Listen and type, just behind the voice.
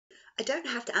I don't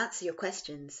have to answer your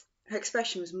questions. Her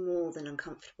expression was more than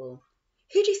uncomfortable.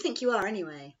 Who do you think you are,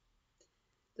 anyway?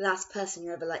 The last person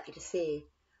you're ever likely to see.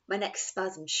 My neck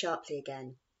spasmed sharply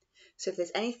again. So if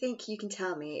there's anything you can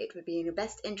tell me, it would be in your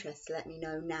best interest to let me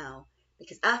know now,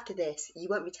 because after this, you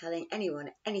won't be telling anyone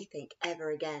anything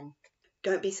ever again.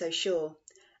 Don't be so sure.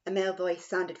 A male voice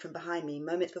sounded from behind me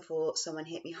moments before someone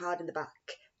hit me hard in the back,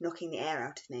 knocking the air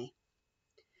out of me.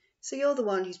 So you're the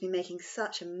one who's been making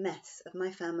such a mess of my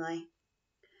family.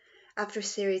 After a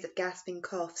series of gasping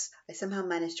coughs, I somehow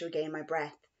managed to regain my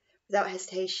breath. Without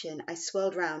hesitation, I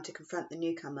swirled round to confront the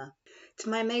newcomer. To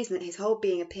my amazement, his whole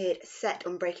being appeared set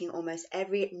on breaking almost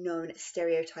every known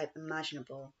stereotype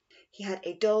imaginable. He had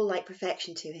a doll-like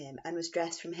perfection to him and was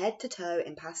dressed from head to toe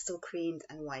in pastel creams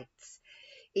and whites.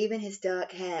 Even his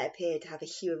dark hair appeared to have a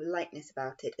hue of lightness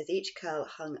about it, as each curl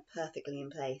hung perfectly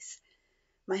in place.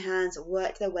 My hands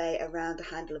worked their way around the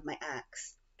handle of my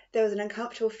axe. There was an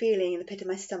uncomfortable feeling in the pit of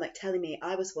my stomach telling me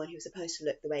I was the one who was supposed to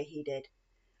look the way he did.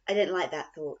 I didn't like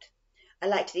that thought. I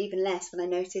liked it even less when I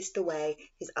noticed the way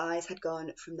his eyes had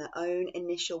gone from their own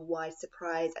initial wide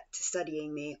surprise to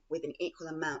studying me with an equal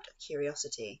amount of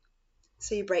curiosity.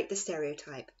 So you break the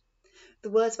stereotype. The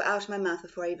words were out of my mouth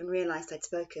before I even realised I'd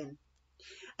spoken.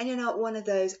 And you're not one of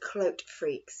those cloaked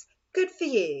freaks. Good for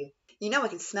you. You know I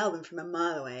can smell them from a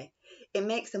mile away. It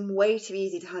makes them way too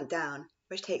easy to hunt down,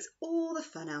 which takes all the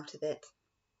fun out of it.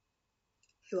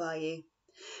 Who are you?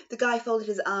 The guy folded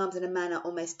his arms in a manner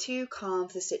almost too calm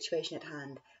for the situation at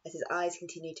hand, as his eyes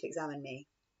continued to examine me.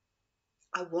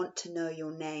 I want to know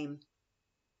your name.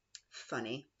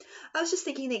 Funny. I was just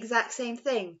thinking the exact same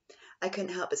thing. I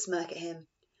couldn't help but smirk at him.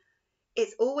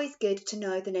 It's always good to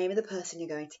know the name of the person you're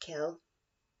going to kill.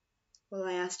 Well,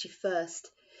 I asked you first.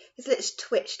 His lips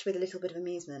twitched with a little bit of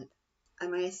amusement.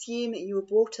 And I assume you were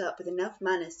brought up with enough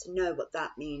manners to know what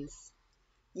that means.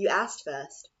 You asked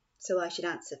first, so I should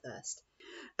answer first.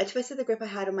 I twisted the grip I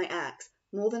had on my axe,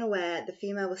 more than aware the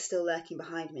female was still lurking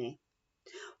behind me.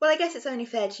 Well, I guess it's only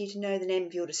fair to you to know the name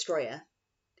of your destroyer.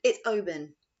 It's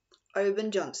Oban.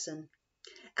 Oban Johnson.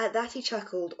 At that he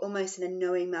chuckled, almost in a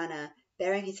knowing manner,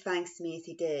 baring his fangs to me as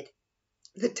he did.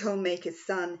 The doll-maker's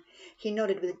son. He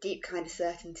nodded with a deep kind of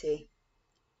certainty.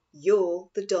 You're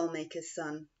the doll-maker's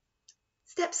son.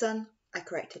 Stepson, I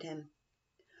corrected him.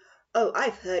 Oh,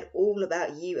 I've heard all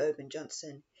about you, Oban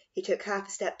Johnson. He took half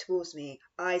a step towards me,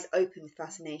 eyes open with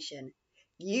fascination.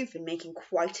 You've been making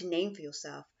quite a name for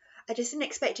yourself. I just didn't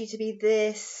expect you to be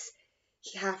this...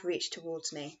 He half reached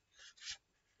towards me.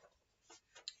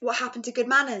 What happened to good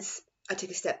manners? I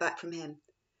took a step back from him.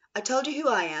 I told you who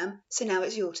I am, so now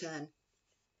it's your turn.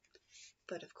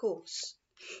 But of course.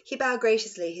 He bowed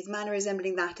graciously, his manner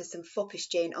resembling that of some foppish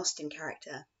Jane Austen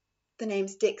character. The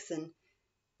name's Dixon.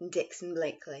 Dixon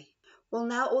Blakely. Well,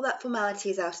 now all that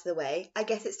formality is out of the way, I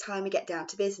guess it's time we get down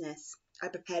to business. I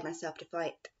prepared myself to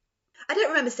fight. I don't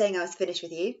remember saying I was finished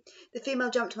with you. The female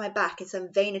jumped to my back in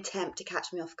some vain attempt to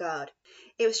catch me off guard.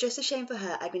 It was just a shame for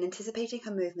her I'd been anticipating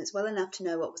her movements well enough to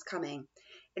know what was coming.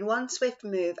 In one swift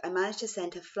move, I managed to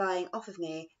send her flying off of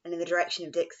me and in the direction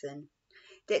of Dixon.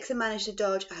 Dixon managed to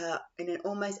dodge her in an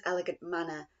almost elegant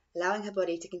manner, allowing her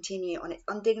body to continue on its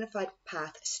undignified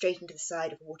path straight into the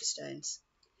side of Waterstones.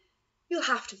 You'll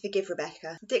have to forgive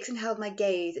Rebecca. Dixon held my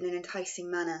gaze in an enticing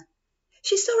manner.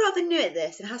 She's still rather new at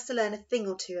this and has to learn a thing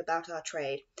or two about our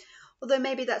trade, although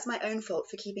maybe that's my own fault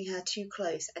for keeping her too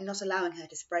close and not allowing her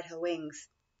to spread her wings.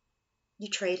 You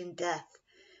trade in death.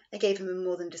 I gave him a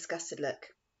more than disgusted look.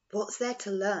 What's there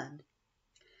to learn?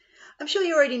 I'm sure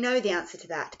you already know the answer to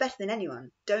that, better than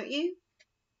anyone, don't you?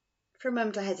 For a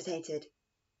moment I hesitated.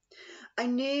 I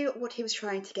knew what he was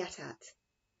trying to get at,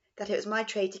 that it was my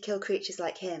trade to kill creatures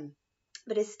like him.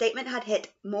 But his statement had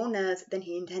hit more nerves than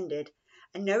he intended,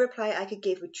 and no reply I could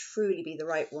give would truly be the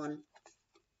right one.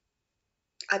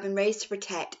 I've been raised to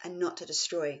protect and not to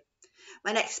destroy.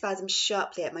 My neck spasmed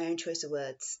sharply at my own choice of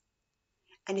words.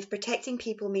 And if protecting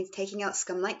people means taking out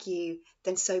scum like you,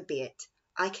 then so be it.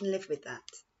 I can live with that.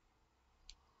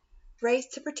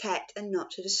 Raised to protect and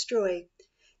not to destroy.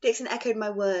 Dixon echoed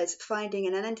my words, finding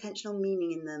an unintentional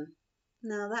meaning in them.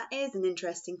 Now that is an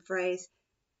interesting phrase.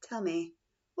 Tell me,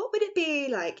 what would it be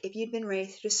like if you'd been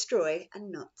raised to destroy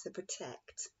and not to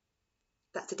protect?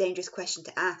 That's a dangerous question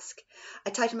to ask. I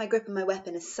tightened my grip on my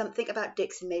weapon as something about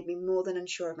Dixon made me more than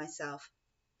unsure of myself.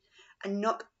 And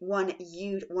not one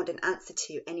you'd want an answer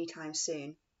to any time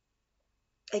soon.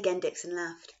 Again Dixon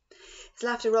laughed. His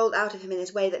laughter rolled out of him in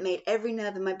a way that made every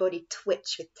nerve in my body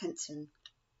twitch with tension.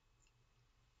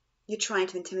 You're trying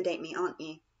to intimidate me, aren't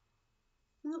you?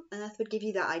 What on earth would give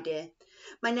you that idea?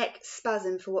 My neck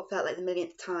spasmed for what felt like the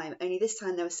millionth time, only this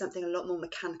time there was something a lot more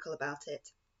mechanical about it.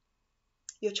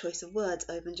 Your choice of words,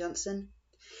 Oban Johnson.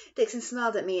 Dixon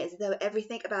smiled at me as though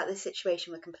everything about this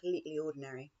situation were completely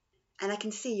ordinary. And I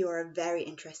can see you are a very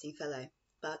interesting fellow,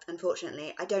 but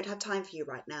unfortunately I don't have time for you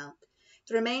right now.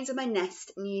 The remains of my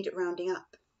nest need rounding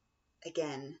up.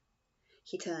 Again.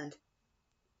 He turned.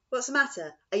 What's the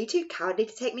matter? Are you too cowardly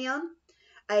to take me on?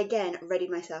 I again readied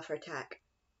myself for attack.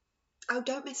 Oh,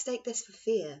 don't mistake this for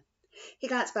fear. He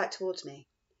glanced back towards me.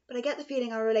 But I get the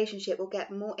feeling our relationship will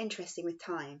get more interesting with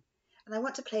time, and I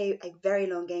want to play a very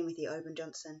long game with you, Oban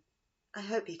Johnson. I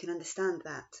hope you can understand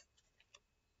that.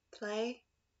 Play?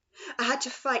 I had to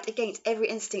fight against every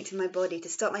instinct in my body to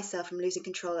stop myself from losing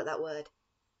control at that word.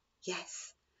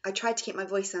 Yes, I tried to keep my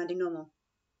voice sounding normal.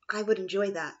 I would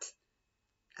enjoy that.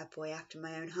 A boy after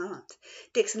my own heart.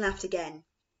 Dixon laughed again.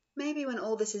 Maybe when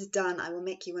all this is done, I will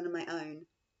make you one of my own.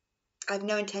 I've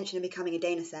no intention of becoming a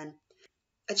Danesen.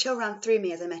 A chill ran through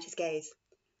me as I met his gaze.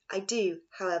 I do,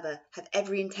 however, have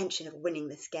every intention of winning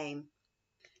this game.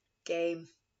 Game.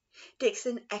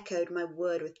 Dixon echoed my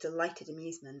word with delighted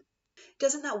amusement.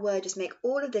 Doesn't that word just make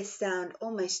all of this sound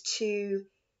almost too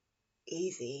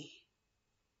easy?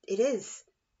 It is.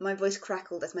 My voice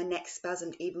crackled as my neck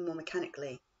spasmed even more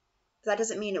mechanically. But that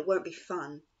doesn't mean it won't be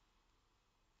fun.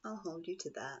 I'll hold you to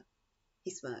that.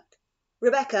 He smirked.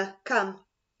 Rebecca, come.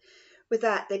 With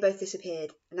that, they both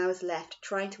disappeared, and I was left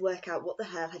trying to work out what the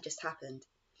hell had just happened.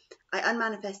 I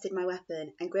unmanifested my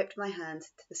weapon and gripped my hands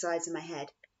to the sides of my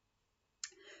head.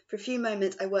 For a few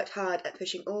moments I worked hard at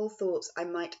pushing all thoughts I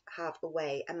might have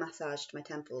away and massaged my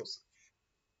temples.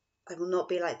 I will not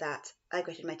be like that. I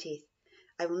gritted my teeth.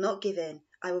 I will not give in.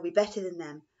 I will be better than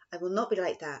them. I will not be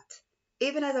like that.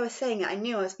 Even as I was saying it, I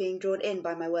knew I was being drawn in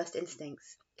by my worst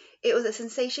instincts. It was a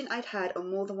sensation I'd had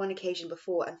on more than one occasion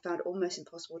before and found almost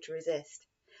impossible to resist.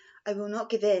 I will not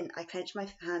give in. I clenched my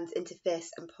hands into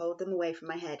fists and pulled them away from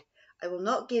my head. I will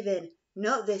not give in.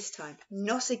 Not this time.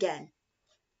 Not again.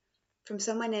 From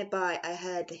somewhere nearby, I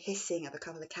heard the hissing of a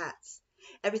couple of cats.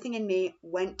 Everything in me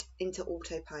went into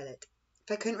autopilot.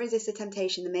 If I couldn't resist the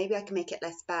temptation, then maybe I could make it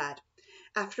less bad.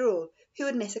 After all, who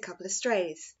would miss a couple of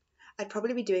strays? I'd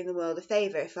probably be doing the world a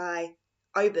favour if I...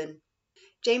 Oban.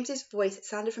 James's voice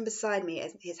sounded from beside me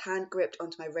as his hand gripped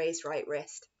onto my raised right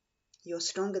wrist. You're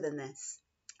stronger than this.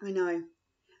 I know.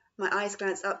 My eyes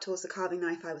glanced up towards the carving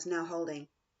knife I was now holding.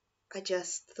 I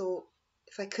just thought,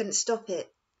 if I couldn't stop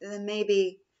it, then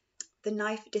maybe... The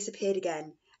knife disappeared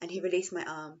again, and he released my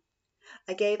arm.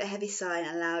 I gave a heavy sigh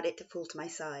and allowed it to fall to my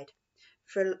side.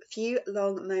 For a few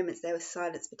long moments there was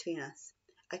silence between us.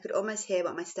 I could almost hear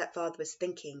what my stepfather was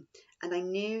thinking, and I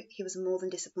knew he was more than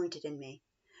disappointed in me.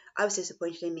 I was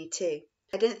disappointed in me too.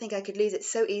 I didn't think I could lose it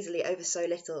so easily over so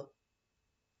little.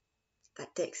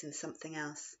 That Dixon's something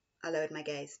else. I lowered my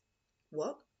gaze.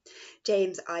 What?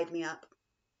 James eyed me up.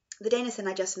 The Danesen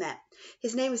I just met.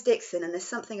 His name was Dixon, and there's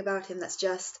something about him that's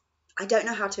just... I don't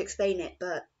know how to explain it,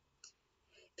 but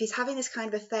if he's having this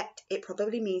kind of effect, it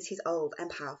probably means he's old and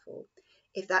powerful.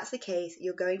 If that's the case,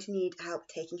 you're going to need help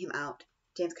taking him out.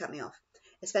 James cut me off.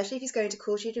 Especially if he's going to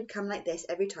cause you to become like this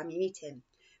every time you meet him.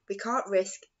 We can't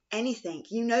risk anything.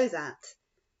 You know that.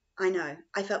 I know.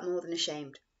 I felt more than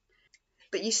ashamed.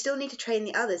 But you still need to train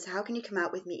the others, so how can you come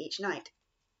out with me each night?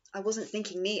 I wasn't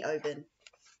thinking me, Oban.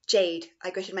 Jade. I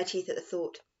gritted my teeth at the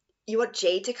thought. You want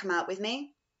Jade to come out with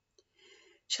me?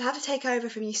 She'll have to take over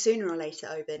from you sooner or later,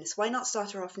 Oban, so why not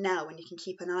start her off now when you can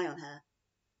keep an eye on her?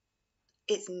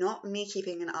 It's not me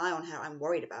keeping an eye on her I'm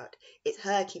worried about. It's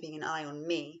her keeping an eye on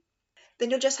me. Then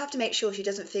you'll just have to make sure she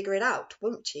doesn't figure it out,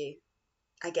 won't you?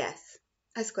 I guess.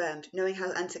 I squirmed, knowing how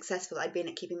unsuccessful I'd been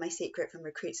at keeping my secret from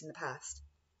recruits in the past.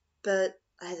 But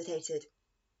I hesitated.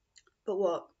 But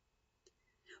what?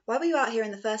 Why were you out here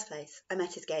in the first place? I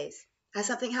met his gaze. Has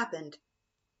something happened?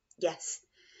 Yes.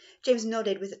 James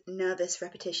nodded with nervous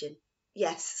repetition.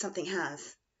 Yes, something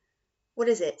has. What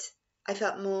is it? I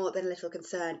felt more than a little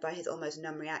concerned by his almost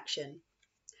numb reaction.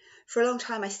 For a long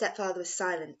time my stepfather was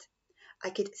silent.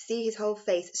 I could see his whole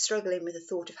face struggling with the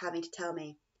thought of having to tell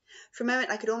me. For a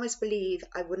moment I could almost believe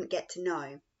I wouldn't get to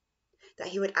know, that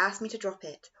he would ask me to drop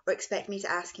it, or expect me to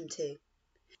ask him to.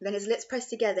 Then his lips pressed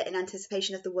together in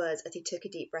anticipation of the words as he took a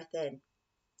deep breath in.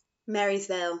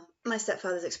 Marysvale. My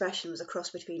stepfather's expression was a cross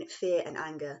between fear and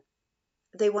anger.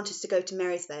 They want us to go to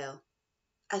Marysvale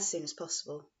as soon as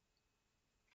possible.